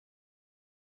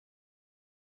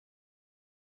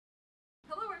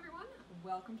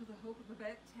Welcome to the Hope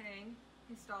Babette Tang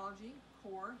Histology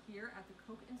Core here at the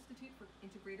Koch Institute for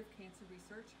Integrative Cancer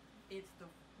Research. It's the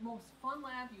most fun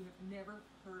lab you have never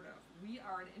heard of. We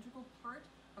are an integral part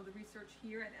of the research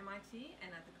here at MIT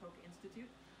and at the Koch Institute.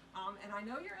 And I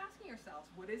know you're asking yourselves,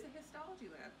 what is a histology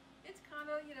lab? It's kind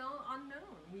of,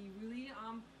 unknown. We really,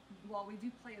 while we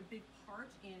do play a big part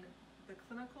in the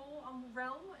clinical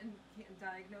realm and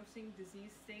diagnosing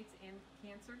disease states and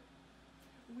cancer,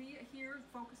 we here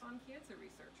focus on cancer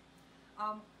research.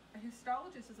 A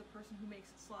histologist is a person who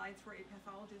makes slides for a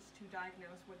pathologist to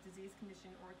diagnose what disease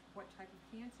condition or what type of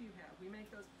cancer you have. We make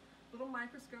those little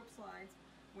microscope slides,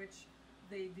 which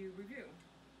they do review.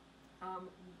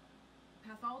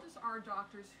 Pathologists are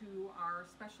doctors who are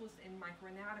specialists in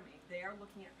microanatomy. They are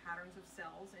looking at patterns of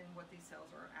cells and what these cells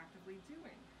are actively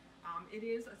doing. It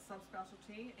is a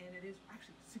subspecialty, and it is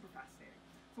actually super fascinating.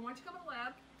 So why don't you come to the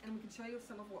lab and we can show you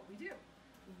some of what we do.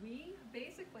 We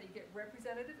basically get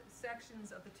representative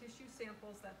sections of the tissue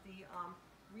samples that the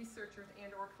researchers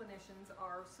and or clinicians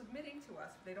are submitting to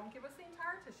us. They don't give us the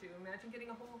entire tissue. Imagine getting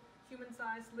a whole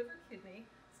human-sized liver kidney.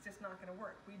 It's just not going to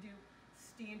work. We do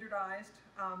standardized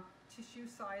tissue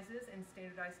sizes and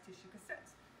standardized tissue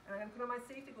cassettes. And I'm going to put on my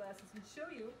safety glasses and show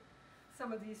you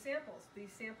some of these samples.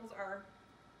 These samples are,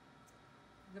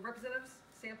 the representative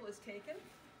sample is taken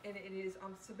and it is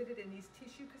submitted in these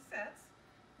tissue cassettes,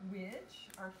 which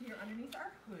are here underneath our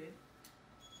hood.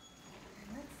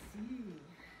 And let's see.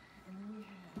 And then we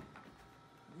have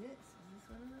this. Is this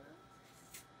one of those?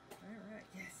 All right.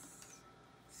 Yes.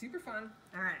 Super fun.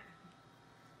 All right.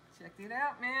 Check it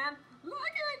out, man.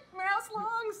 Look at it, mouse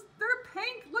lungs. They're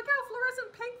pink. Look how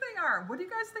fluorescent pink they are. What do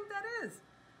you guys think that is?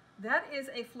 That is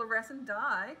a fluorescent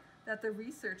dye that the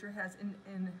researcher has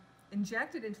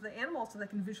injected into the animal so they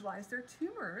can visualize their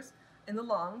tumors in the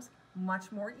lungs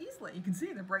much more easily. You can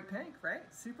see they're bright pink, right?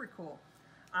 Super cool.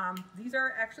 These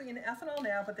are actually in ethanol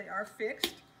now, but they are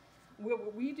fixed.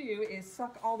 What we do is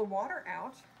suck all the water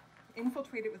out,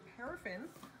 infiltrate it with paraffin.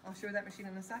 I'll show you that machine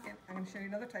in a second. I'm going to show you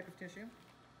another type of tissue.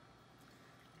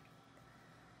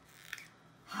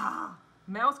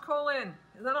 Mouse colon.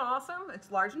 Isn't that awesome?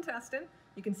 It's large intestine.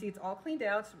 You can see it's all cleaned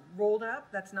out, it's rolled up.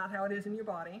 That's not how it is in your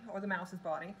body or the mouse's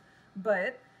body.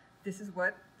 But this is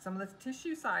what some of the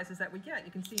tissue sizes that we get.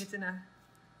 You can see it's in a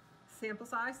sample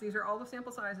size. These are all the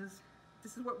sample sizes.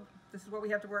 This is what we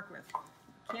have to work with.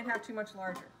 Can't have too much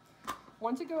larger.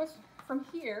 Once it goes from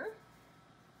here,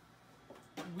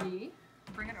 we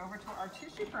bring it over to our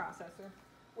tissue processor,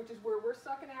 which is where we're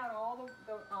sucking out all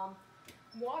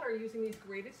the water using these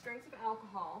graded strengths of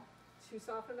alcohol to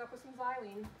soften it up with some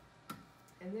xylene,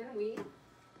 and then we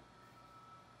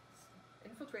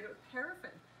infiltrate it with paraffin.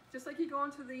 Just like you go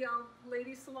into the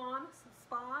ladies' salon,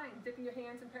 spa, and dipping your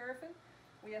hands in paraffin,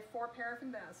 we have 4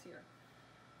 paraffin baths here.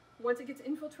 Once it gets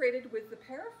infiltrated with the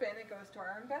paraffin, it goes to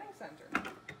our embedding center.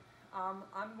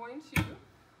 I'm going to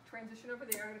transition over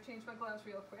there. I'm going to change my gloves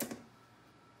real quick.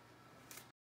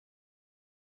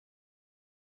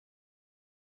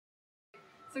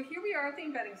 So here we are at the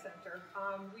embedding center.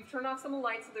 We've turned off some of the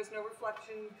lights so there's no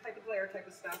reflection type of glare type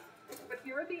of stuff. But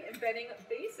here are the embedding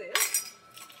bases.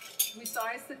 We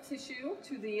size the tissue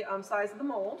to the size of the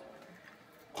mold.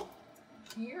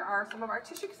 Here are some of our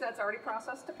tissue cassettes already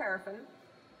processed to paraffin.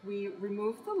 We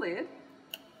remove the lid.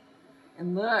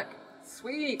 And look,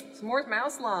 sweet, some more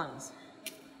mouse lungs.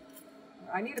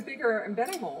 I need a bigger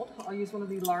embedding mold. I'll use one of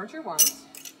the larger ones.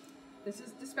 This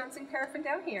is dispensing paraffin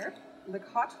down here.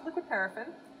 Hot liquid paraffin.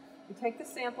 We take the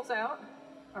samples out,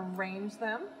 arrange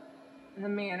them in the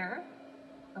manner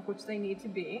of which they need to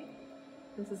be.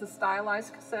 This is a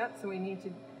stylized cassette, so we need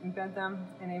to embed them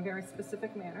in a very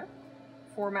specific manner.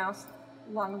 4 mouse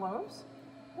lung lobes.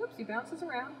 Whoops, he bounces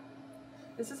around.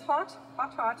 This is hot,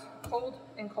 hot, hot, cold,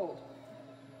 and cold.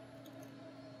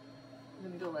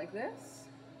 Then we go like this.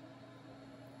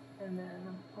 And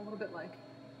then a little bit like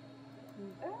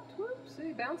that. Whoops,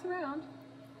 see, bounce around.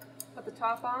 Put the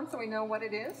top on so we know what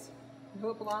it is, who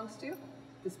it belongs to.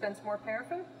 Dispense more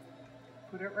paraffin.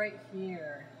 Put it right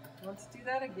here. Let's do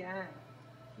that again.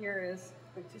 Here is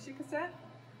the tissue cassette.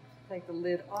 Take the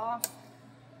lid off.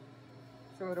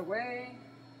 Throw it away.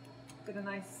 Get a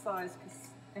nice size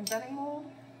embedding mold.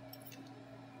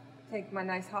 Take my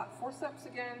nice hot forceps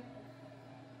again.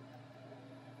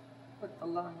 Put the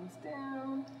lungs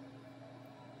down.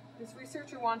 This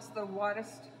researcher wants the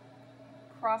widest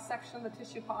cross-section of the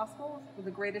tissue possible with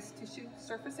the greatest tissue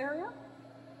surface area.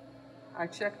 I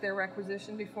checked their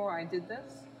requisition before I did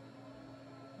this.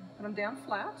 Put them down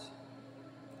flat.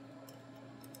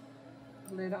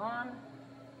 Lid on.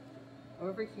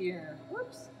 Over here.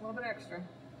 Whoops, a little bit extra.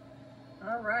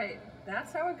 All right,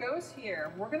 that's how it goes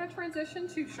here. We're going to transition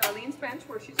to Charlene's bench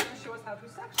where she's going to show us how to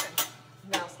section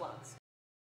mouse lungs.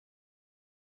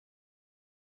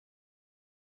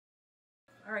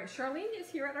 All right, Charlene is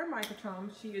here at our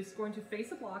microtome. She is going to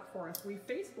face a block for us. We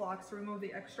face blocks to remove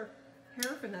the extra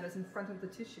paraffin that is in front of the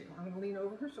tissue. I'm going to lean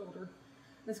over her shoulder.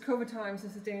 This COVID times,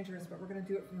 this is dangerous, but we're going to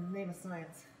do it in the name of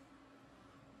science.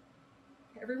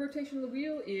 Every rotation of the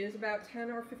wheel is about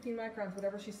 10 or 15 microns,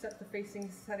 whatever she set the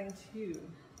facing setting to.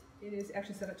 It is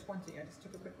actually set at 20. I just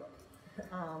took a quick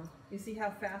look. You see how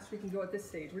fast we can go at this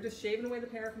stage. We're just shaving away the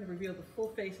paraffin to reveal the full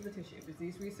face of the tissue, because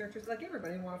these researchers, like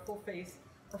everybody, want a full face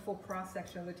or full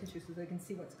cross-section of the tissue so they can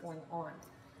see what's going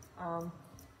on.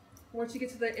 Once you get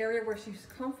to the area where she's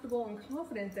comfortable and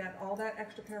confident that all that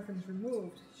extra paraffin is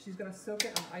removed, she's going to soak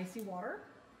it in icy water,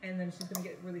 and then she's going to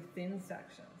get really thin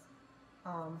sections.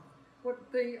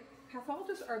 What the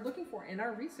pathologists are looking for, and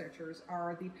our researchers,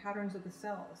 are the patterns of the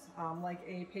cells. Like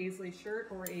a paisley shirt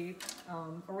or a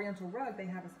oriental rug, they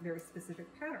have a very specific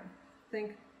pattern.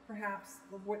 Think perhaps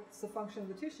of what's the function of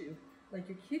the tissue. Like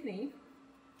your kidney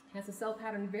has a cell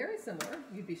pattern very similar,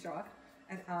 you'd be shocked.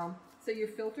 And, so your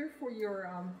filter for your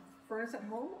furnace at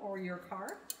home or your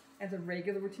car has a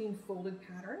regular routine folded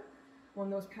pattern. When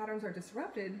those patterns are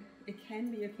disrupted, it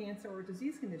can be a cancer or a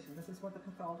disease condition. This is what the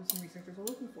pathologists and researchers are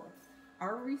looking for.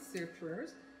 Our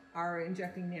researchers are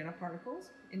injecting nanoparticles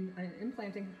and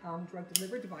implanting drug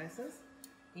delivery devices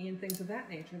and things of that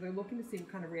nature. They're looking to see what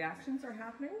kind of reactions are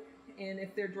happening and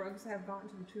if their drugs have gotten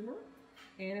to the tumor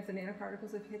and if the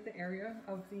nanoparticles have hit the area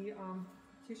of the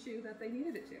tissue that they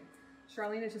needed it to.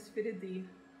 Charlene has just fitted the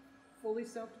fully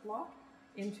soaked block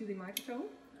into the microtome.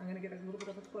 I'm going to get a little bit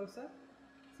of a close-up.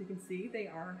 So you can see they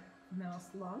are mouse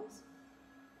lungs.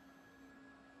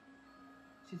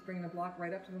 She's bringing the block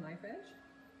right up to the knife edge.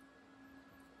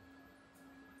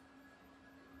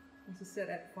 This is set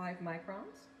at 5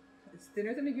 microns. It's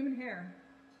thinner than a human hair.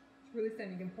 It's really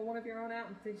thin. You can pull one of your own out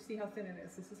and see how thin it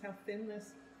is. This is how thin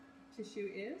this tissue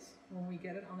is when we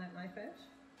get it on that knife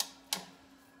edge.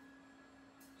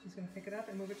 She's going to pick it up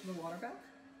and move it to the water bath.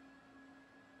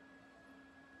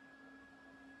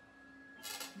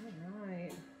 All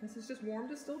right, this is just warm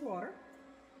distilled water.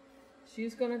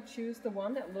 She's going to choose the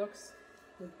one that looks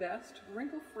the best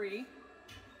wrinkle-free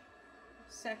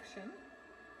section,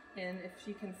 and if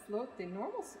she can float the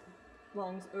normal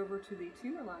lungs over to the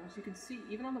tumor lungs, you can see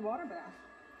even on the water bath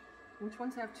which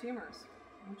ones have tumors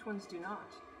and which ones do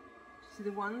not. See,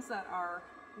 the ones that are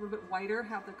a little bit whiter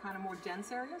have the kind of more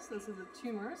dense areas. Those are the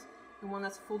tumors. The one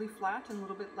that's fully flat and a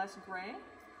little bit less gray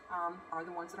are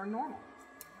the ones that are normal.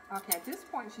 Okay, at this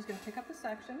point, she's going to pick up the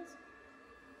sections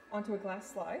onto a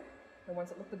glass slide. The ones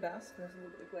that look the best. There's a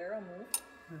little bit of glare. I'll move.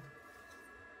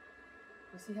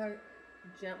 You see how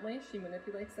gently she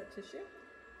manipulates that tissue?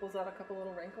 Pulls out a couple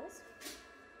little wrinkles.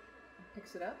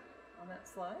 Picks it up on that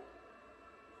slide.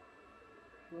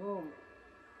 Boom.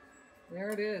 There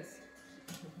it is.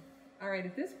 All right,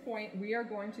 at this point, we are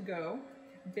going to go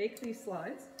bake these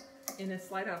slides in a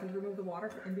slide oven to remove the water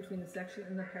in between the section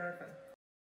and the paraffin.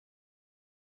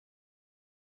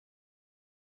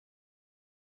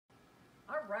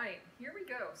 All right, here we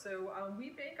go. So we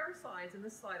bake our slides in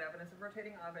this slide oven. It's a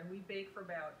rotating oven. We bake for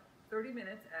about 30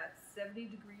 minutes at 70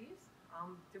 degrees.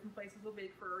 Different places will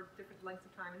bake for different lengths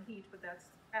of time and heat, but that's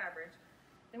average.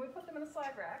 Then we put them in a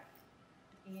slide rack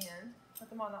and put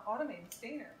them on the automated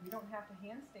stainer. We don't have to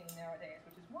hand stain nowadays,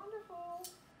 which is wonderful.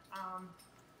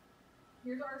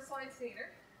 Here's our slide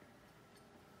stainer.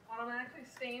 Automatically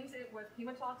stains it with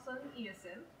hematoxin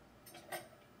eosin.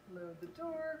 Load the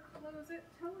door, close it,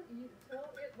 tell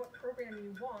it what program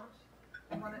you want.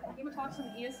 I'm on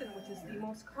hematoxin eosin, which is the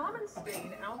most common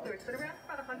stain out there. It's been around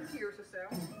for about 100 years or so.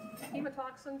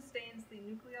 Hematoxin stains the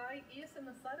nuclei, eosin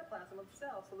the cytoplasm of the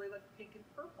cell, so they look pink and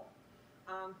purple.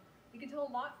 You can tell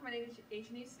a lot from an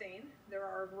H&E stain. There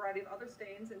are a variety of other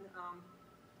stains and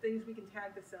things we can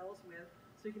tag the cells with,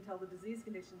 so you can tell the disease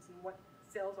conditions and what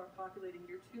cells are populating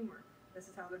your tumor. This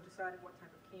is how they're deciding what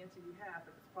type of cancer you have,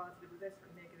 if it's positive with this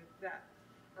or negative with that.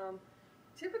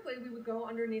 Typically, we would go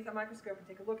underneath a microscope and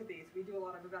take a look at these. We do a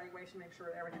lot of evaluation, make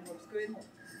sure everything looks good.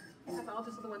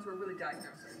 Pathologists are the ones who are really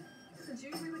diagnosing. Since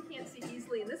you really can't see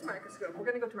easily in this microscope, we're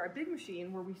going to go to our big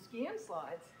machine where we scan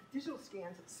slides, digital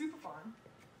scans. It's super fun.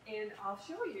 And I'll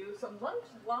show you some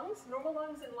lungs, normal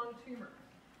lungs and lung tumor.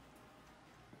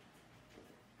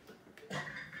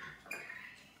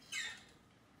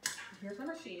 Here's our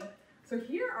machine. So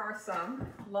here are some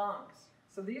lungs.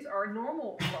 So these are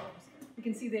normal lungs. You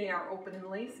can see they are open and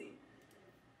lacy.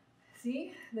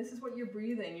 See, this is what you're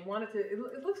breathing. You want it to,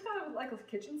 it looks kind of like a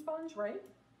kitchen sponge, right?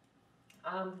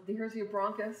 Here's your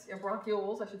bronchus, your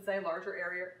bronchioles, I should say, larger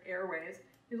airways.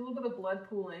 Here's a little bit of blood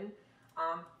pooling.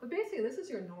 But basically, this is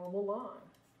your normal lung.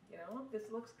 You know, this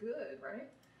looks good, right?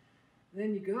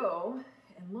 Then you go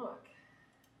and look.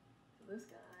 So this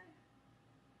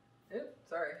guy. Oops,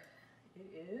 sorry.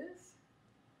 It is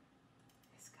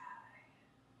this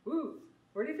guy. Ooh,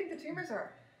 where do you think the tumors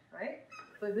are, right?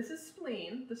 So this is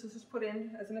spleen. This is just put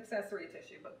in as an accessory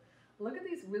tissue, but look at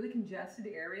these really congested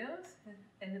areas,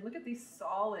 and then look at these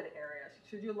solid areas.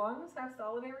 Should your lungs have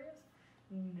solid areas?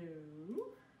 No.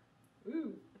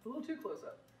 Ooh, it's a little too close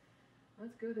up.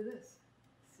 Let's go to this.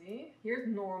 See? Here's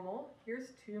normal.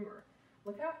 Here's tumor.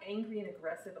 Look how angry and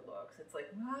aggressive it looks. It's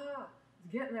like, ah,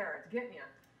 it's getting there. It's getting you.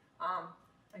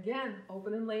 Again,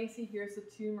 open and lacy. Here's the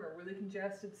tumor. Really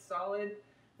congested, solid.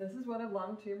 This is what a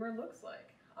lung tumor looks like.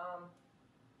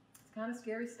 It's kind of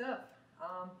scary stuff.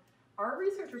 Our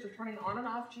researchers are trying on and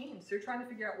off genes. They're trying to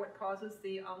figure out what causes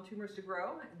the tumors to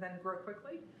grow and then grow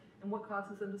quickly, and what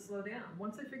causes them to slow down.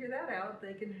 Once they figure that out,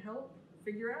 they can help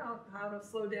figure out how to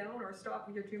slow down or stop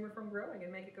your tumor from growing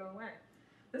and make it go away.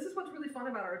 This is what's really fun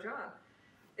about our job.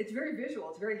 It's very visual,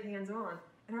 it's very hands-on,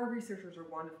 and our researchers are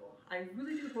wonderful. I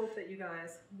really do hope that you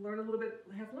guys have learned a little bit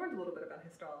about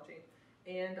histology,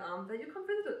 and that you come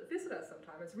visit us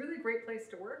sometime. It's really a great place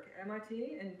to work,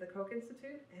 MIT and the Koch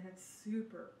Institute, and it's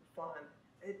super fun.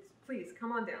 Please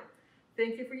come on down.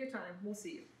 Thank you for your time. We'll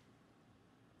see you.